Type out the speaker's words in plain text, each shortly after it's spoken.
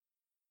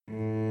Let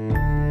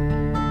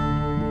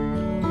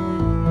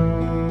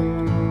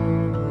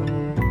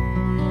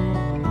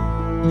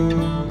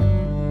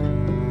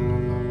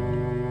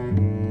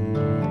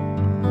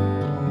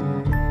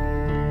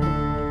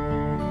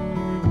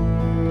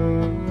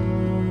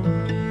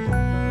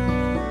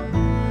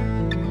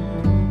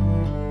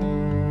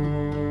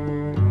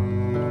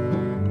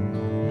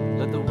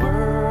the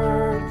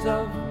words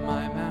of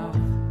my mouth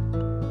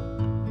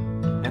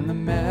and the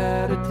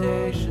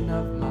meditation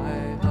of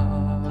my heart,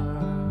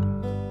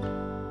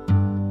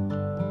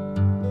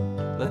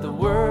 let the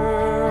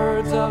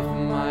words of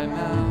my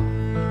mouth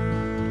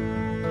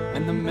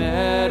and the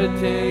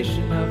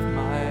meditation of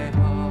my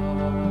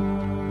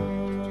heart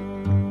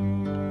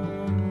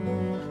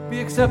be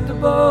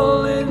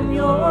acceptable in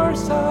your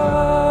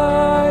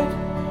sight,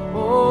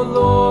 O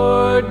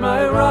Lord,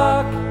 my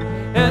rock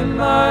and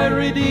my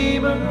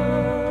Redeemer.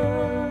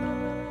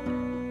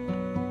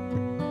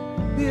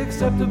 Be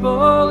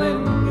acceptable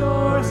in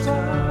your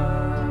sight.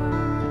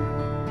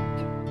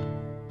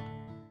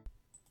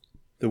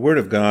 The Word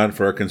of God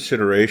for our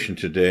consideration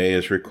today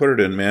is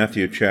recorded in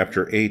Matthew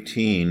chapter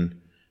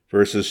 18,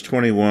 verses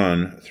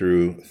 21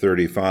 through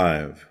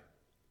 35.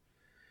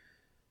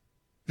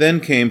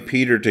 Then came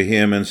Peter to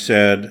him and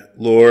said,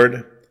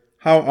 Lord,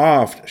 how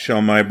oft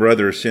shall my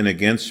brother sin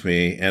against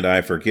me, and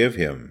I forgive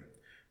him?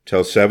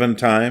 Till 7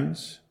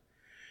 times?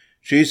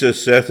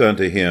 Jesus saith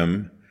unto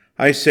him,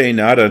 I say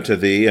not unto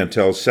thee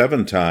until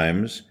 7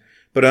 times,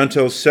 but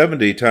until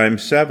 70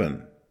 times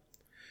 7.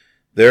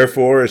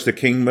 Therefore is the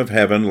kingdom of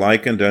heaven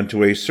likened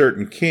unto a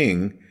certain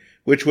king,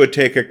 which would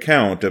take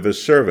account of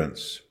his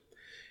servants.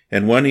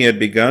 And when he had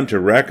begun to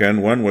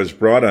reckon, one was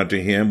brought unto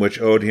him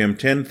which owed him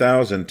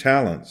 10,000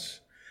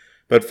 talents.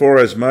 But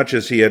forasmuch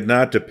as he had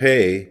not to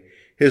pay,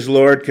 his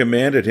Lord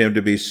commanded him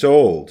to be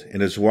sold,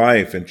 and his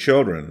wife and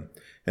children,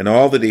 and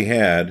all that he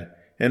had,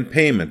 and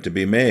payment to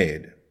be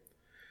made.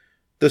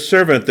 The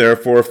servant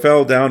therefore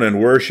fell down and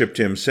worshipped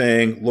him,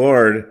 saying,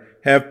 Lord,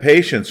 have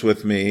patience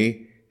with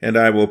me, and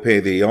I will pay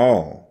thee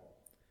all.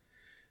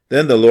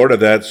 Then the Lord of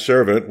that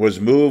servant was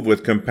moved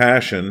with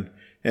compassion,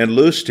 and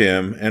loosed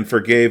him, and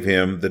forgave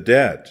him the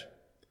debt.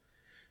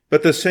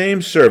 But the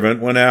same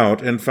servant went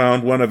out, and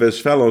found one of his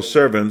fellow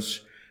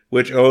servants,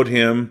 which owed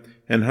him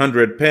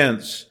 100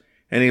 pence,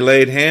 and he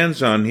laid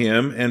hands on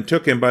him, and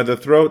took him by the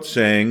throat,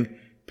 saying,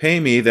 Pay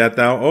me that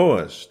thou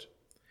owest.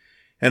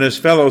 And his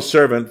fellow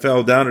servant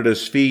fell down at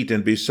his feet,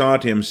 and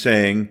besought him,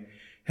 saying,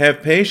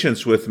 Have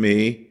patience with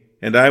me,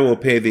 and I will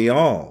pay thee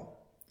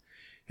all.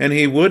 And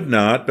he would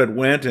not, but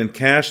went and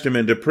cast him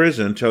into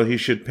prison till he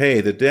should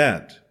pay the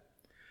debt.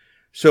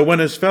 So when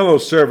his fellow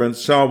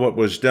servants saw what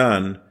was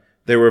done,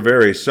 they were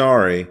very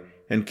sorry,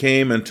 and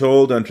came and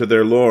told unto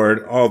their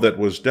Lord all that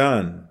was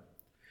done.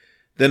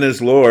 Then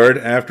his Lord,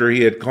 after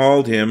he had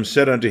called him,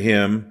 said unto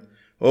him,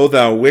 O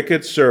thou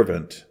wicked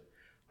servant,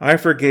 I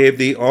forgave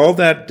thee all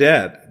that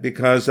debt,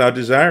 because thou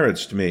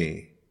desiredst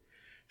me.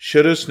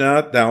 Shouldest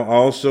not thou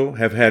also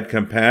have had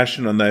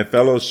compassion on thy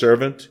fellow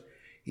servant,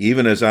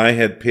 even as I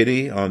had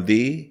pity on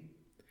thee?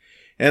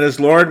 And his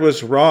Lord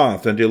was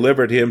wroth, and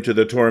delivered him to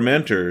the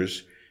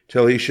tormentors,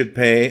 till he should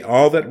pay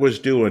all that was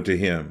due unto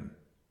him.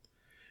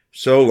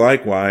 So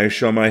likewise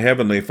shall my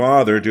heavenly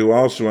Father do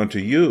also unto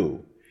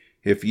you,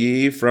 if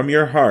ye from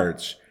your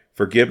hearts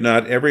forgive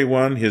not every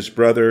one his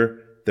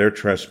brother their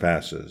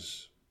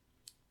trespasses.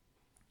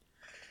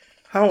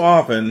 How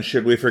often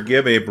should we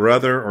forgive a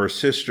brother or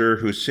sister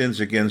who sins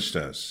against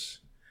us?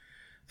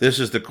 This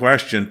is the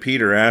question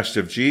Peter asked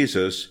of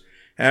Jesus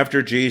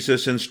after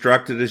Jesus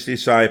instructed his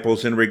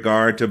disciples in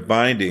regard to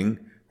binding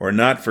or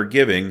not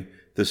forgiving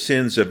the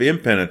sins of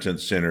impenitent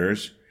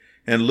sinners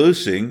and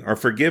loosing or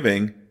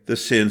forgiving the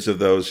sins of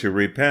those who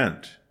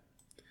repent.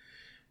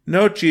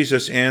 Note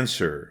Jesus'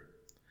 answer.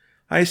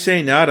 I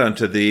say not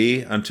unto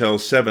thee until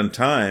 7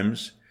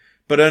 times,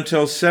 but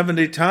until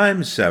 70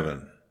 times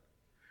 7.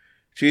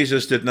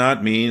 Jesus did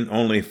not mean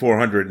only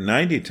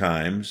 490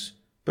 times,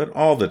 but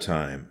all the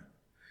time.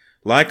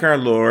 Like our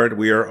Lord,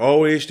 we are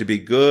always to be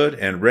good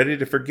and ready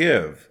to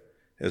forgive,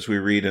 as we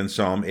read in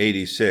Psalm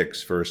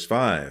 86, verse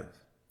 5.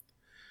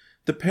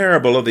 The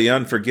parable of the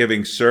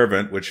unforgiving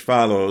servant which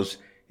follows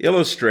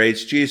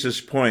illustrates Jesus'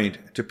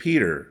 point to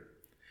Peter.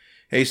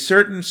 A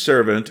certain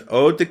servant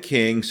owed the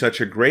king such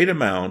a great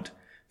amount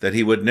that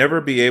he would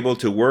never be able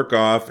to work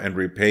off and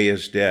repay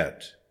his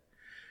debt.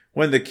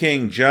 When the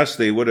king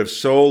justly would have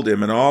sold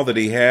him and all that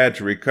he had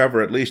to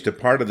recover at least a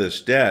part of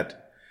this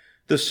debt,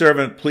 the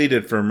servant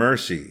pleaded for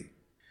mercy,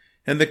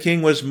 and the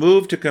king was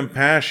moved to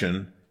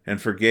compassion and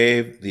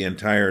forgave the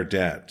entire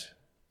debt.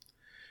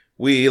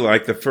 We,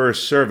 like the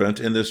first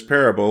servant in this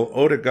parable,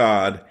 owe to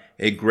God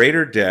a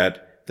greater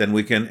debt than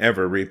we can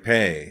ever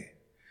repay.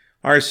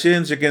 Our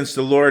sins against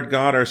the Lord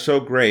God are so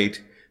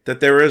great that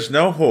there is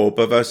no hope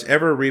of us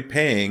ever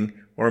repaying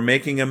or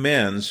making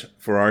amends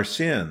for our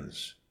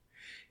sins.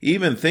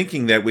 Even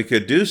thinking that we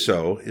could do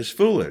so is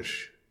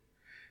foolish.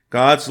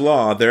 God's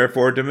law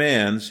therefore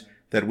demands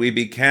that we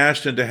be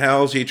cast into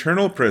hell's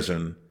eternal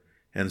prison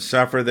and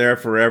suffer there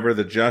forever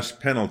the just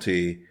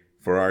penalty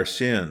for our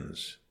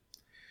sins.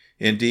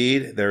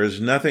 Indeed, there is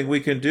nothing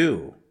we can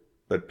do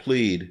but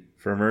plead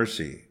for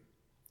mercy.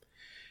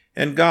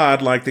 And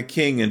God, like the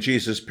king in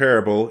Jesus'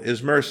 parable,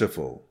 is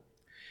merciful.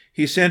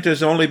 He sent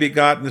his only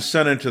begotten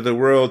Son into the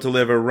world to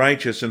live a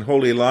righteous and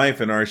holy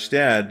life in our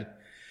stead,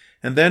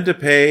 and then to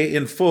pay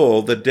in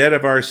full the debt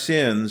of our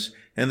sins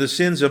and the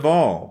sins of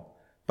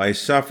all by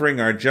suffering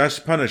our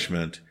just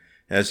punishment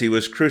as he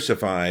was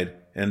crucified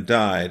and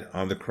died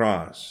on the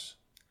cross.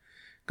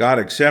 God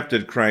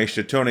accepted Christ's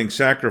atoning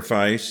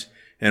sacrifice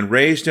and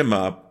raised him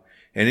up,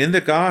 and in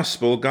the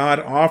gospel God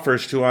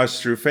offers to us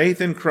through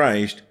faith in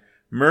Christ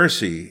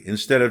mercy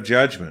instead of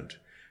judgment,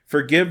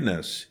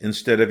 forgiveness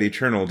instead of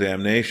eternal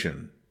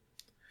damnation.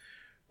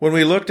 When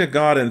we look to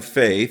God in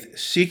faith,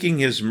 seeking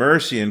his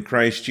mercy in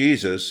Christ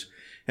Jesus,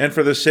 and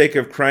for the sake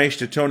of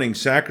Christ's atoning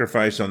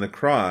sacrifice on the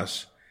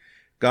cross,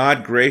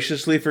 God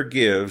graciously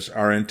forgives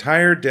our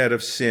entire debt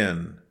of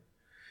sin.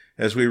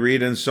 As we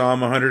read in Psalm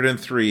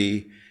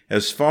 103,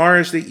 "As far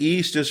as the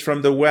east is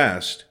from the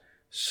west,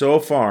 so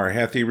far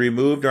hath he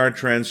removed our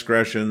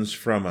transgressions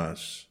from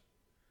us."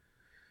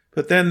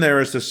 But then there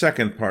is the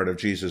second part of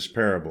Jesus'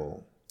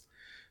 parable.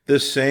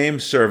 This same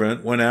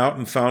servant went out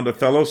and found a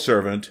fellow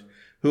servant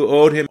who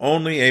owed him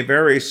only a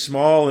very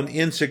small and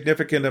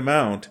insignificant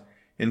amount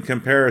in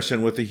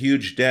comparison with the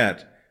huge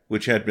debt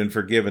which had been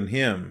forgiven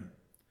him.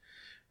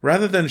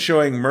 Rather than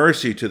showing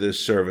mercy to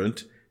this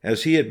servant,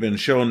 as he had been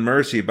shown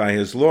mercy by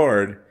his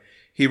Lord,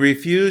 he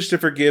refused to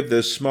forgive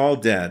this small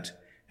debt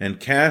and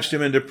cast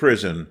him into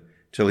prison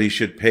till he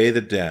should pay the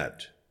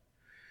debt.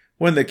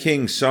 When the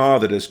king saw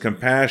that his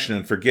compassion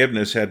and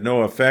forgiveness had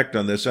no effect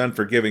on this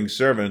unforgiving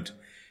servant,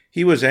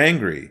 he was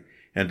angry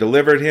and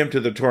delivered him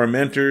to the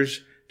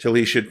tormentors till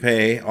he should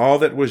pay all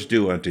that was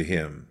due unto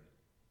him.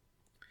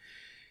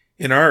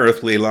 In our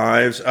earthly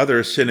lives,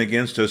 others sin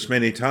against us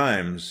many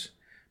times,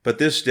 but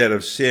this debt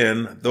of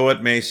sin, though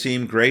it may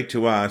seem great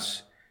to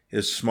us,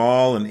 is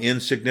small and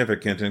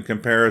insignificant in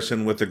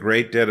comparison with the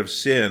great debt of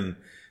sin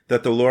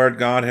that the Lord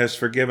God has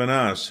forgiven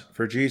us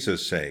for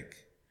Jesus' sake.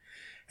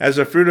 As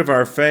a fruit of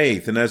our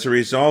faith and as a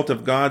result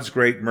of God's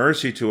great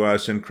mercy to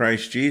us in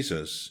Christ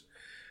Jesus,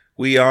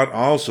 we ought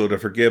also to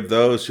forgive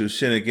those who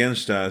sin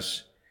against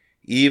us,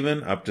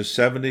 even up to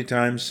 70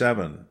 times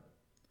 7.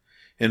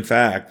 In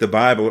fact, the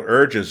Bible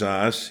urges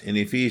us in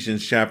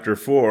Ephesians chapter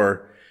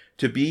 4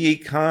 to be ye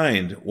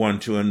kind one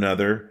to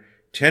another,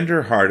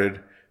 tender-hearted,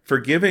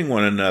 forgiving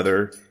one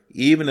another,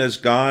 even as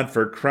God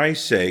for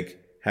Christ's sake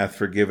hath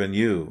forgiven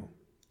you.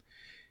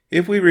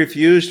 If we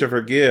refuse to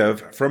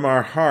forgive from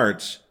our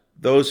hearts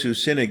those who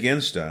sin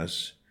against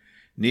us,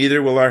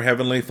 neither will our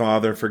heavenly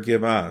Father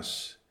forgive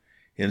us.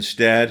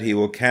 Instead, he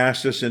will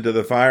cast us into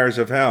the fires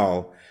of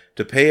hell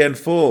to pay in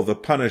full the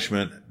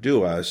punishment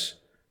due us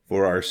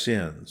for our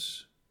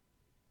sins.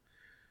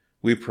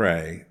 We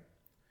pray.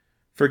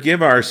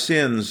 Forgive our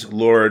sins,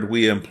 Lord,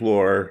 we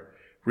implore.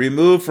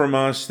 Remove from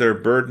us their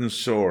burden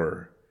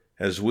sore,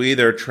 as we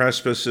their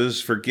trespasses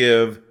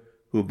forgive,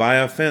 who by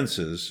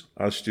offenses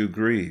us do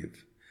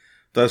grieve.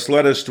 Thus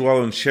let us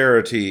dwell in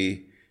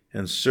charity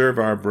and serve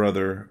our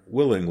brother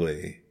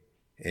willingly.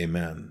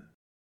 Amen.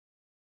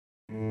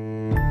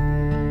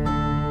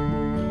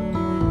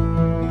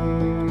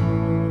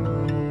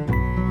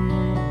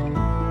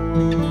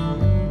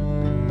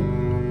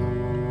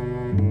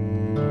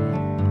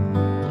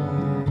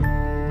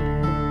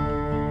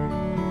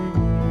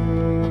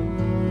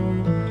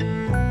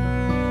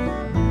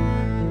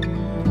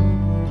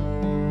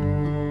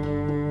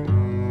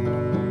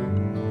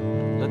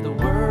 Let the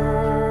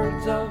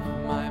words of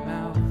my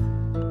mouth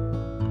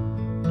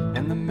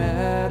and the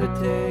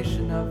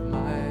meditation of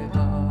my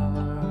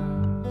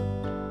heart,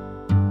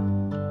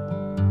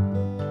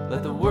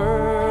 let the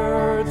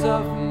words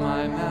of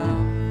my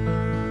mouth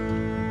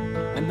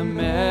and the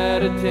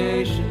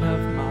meditation of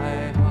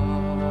my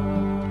heart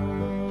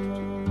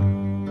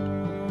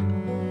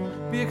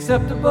be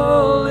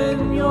acceptable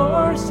in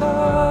your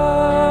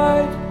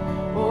sight,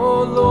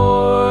 O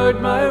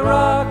Lord, my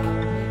rock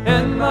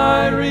and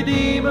my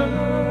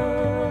Redeemer.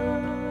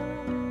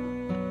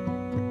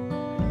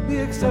 Be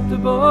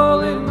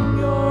acceptable in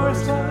your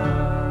sight.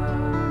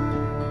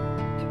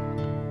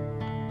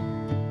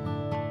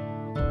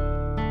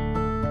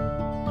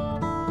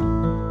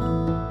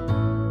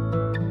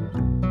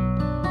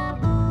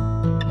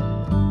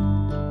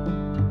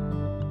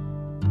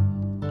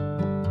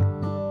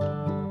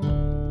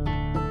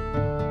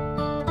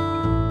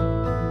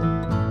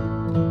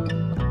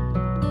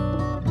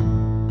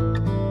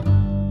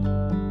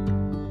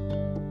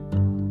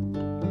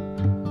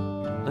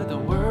 Let the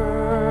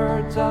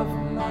words of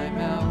my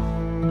mouth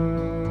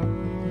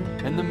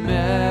and the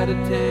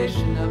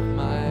meditation of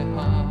my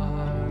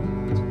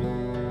heart,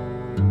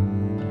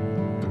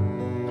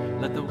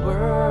 let the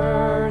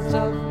words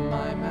of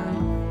my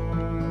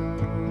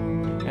mouth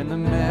and the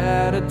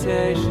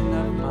meditation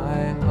of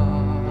my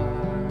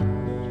heart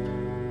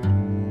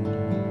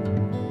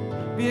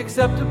be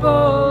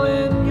acceptable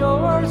in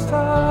your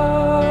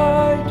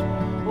sight,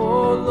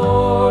 O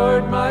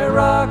Lord, my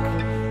rock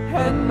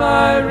and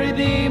my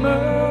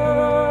Redeemer.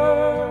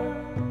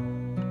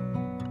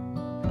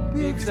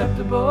 Be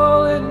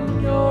acceptable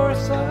in your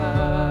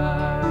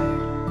sight.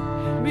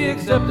 Be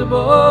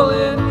acceptable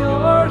in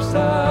your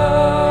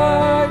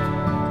sight.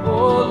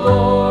 O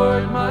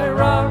Lord, my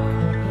rock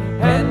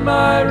and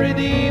my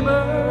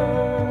redeemer.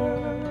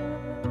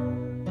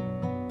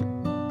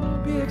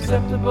 Be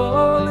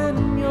acceptable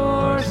in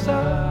your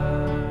sight.